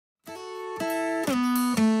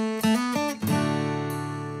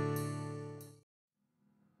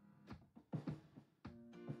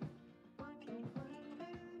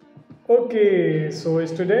Okay, so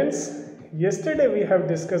students, yesterday we have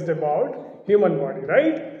discussed about human body,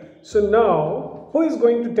 right? So now, who is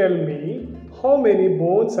going to tell me how many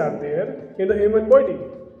bones are there in the human body?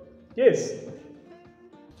 Yes.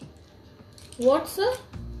 What, sir?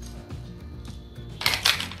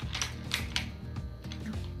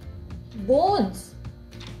 Bones.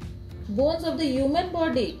 Bones of the human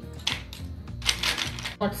body.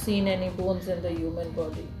 Not seen any bones in the human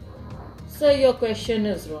body. Sir, your question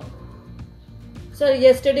is wrong. Sir,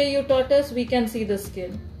 yesterday you taught us we can see the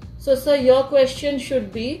skin. So, sir, your question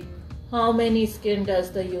should be, how many skin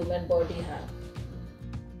does the human body have?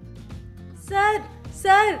 Sir,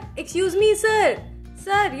 excuse me, sir.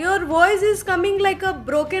 Sir, your voice is coming like a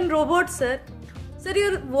broken robot, sir. Sir,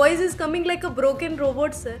 your voice is coming like a broken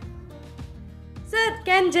robot, sir. Sir,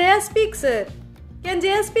 can Jaya speak, sir? Can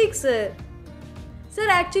Jaya speak, sir? Sir,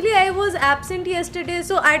 actually I was absent yesterday,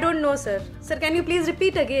 so I don't know, sir. Sir, can you please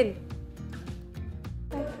repeat again?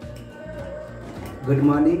 Good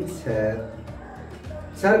morning, sir.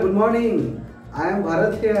 Sir, good morning. I am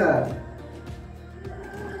Bharat here.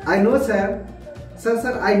 I know, sir.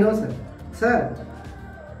 Sir, I know, sir. Sir,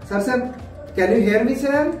 can you hear me,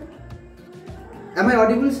 sir? Am I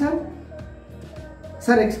audible, sir?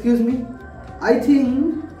 Sir, excuse me. I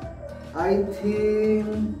think.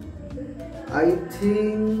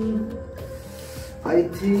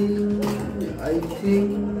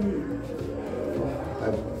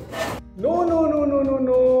 No.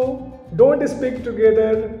 Don't speak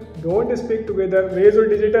together. Raise your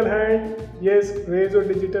digital hand. Yes, raise your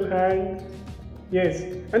digital hand. Yes.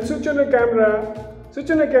 And switch on your camera.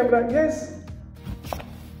 Yes.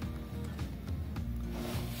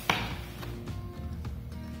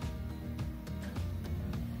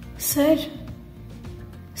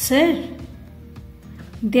 Sir,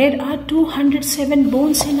 there are 207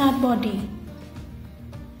 bones in our body.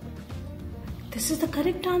 This is the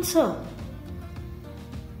correct answer.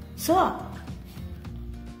 Sir.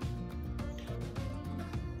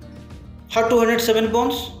 How 207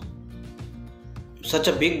 bones? Such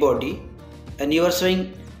a big body, and you are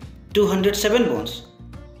saying 207 bones.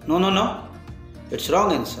 No. It's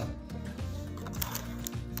wrong answer.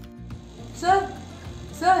 Sir,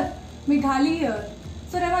 Meghali here.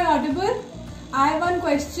 Sir, am I audible? I have one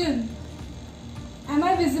question. Am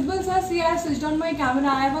I visible, sir? See, I have switched on my camera.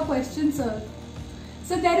 I have a question, sir.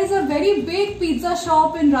 Sir, there is a very big pizza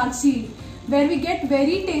shop in Ranchi where we get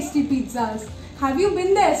very tasty pizzas. Have you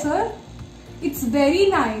been there, sir? It's very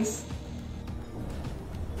nice.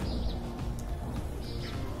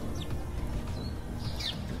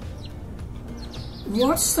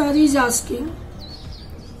 What sir is asking?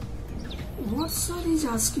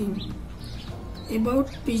 About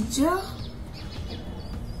pizza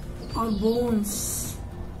or bones?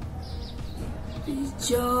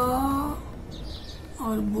 Pizza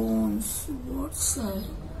or bones? What sir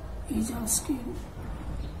is asking?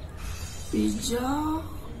 Pizza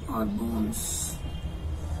or bones?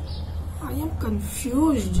 I am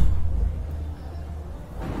confused.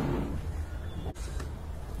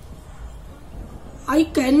 I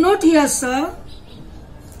cannot hear, sir.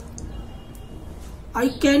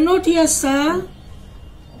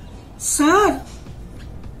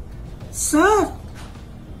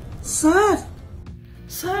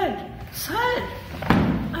 Sir,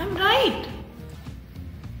 I'm right.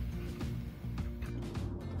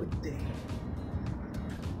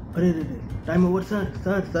 Time over, sir.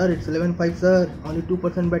 It's 11:05, sir. Only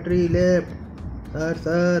 2% battery left.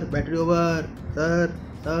 Sir, battery over. Sir,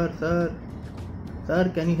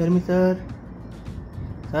 can you hear me, sir?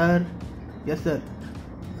 Sir, yes, sir.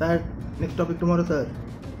 Sir, next topic tomorrow, sir.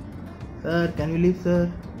 Sir, can you leave,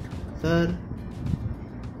 sir? Sir.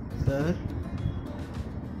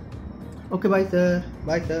 Okay, bye, sir.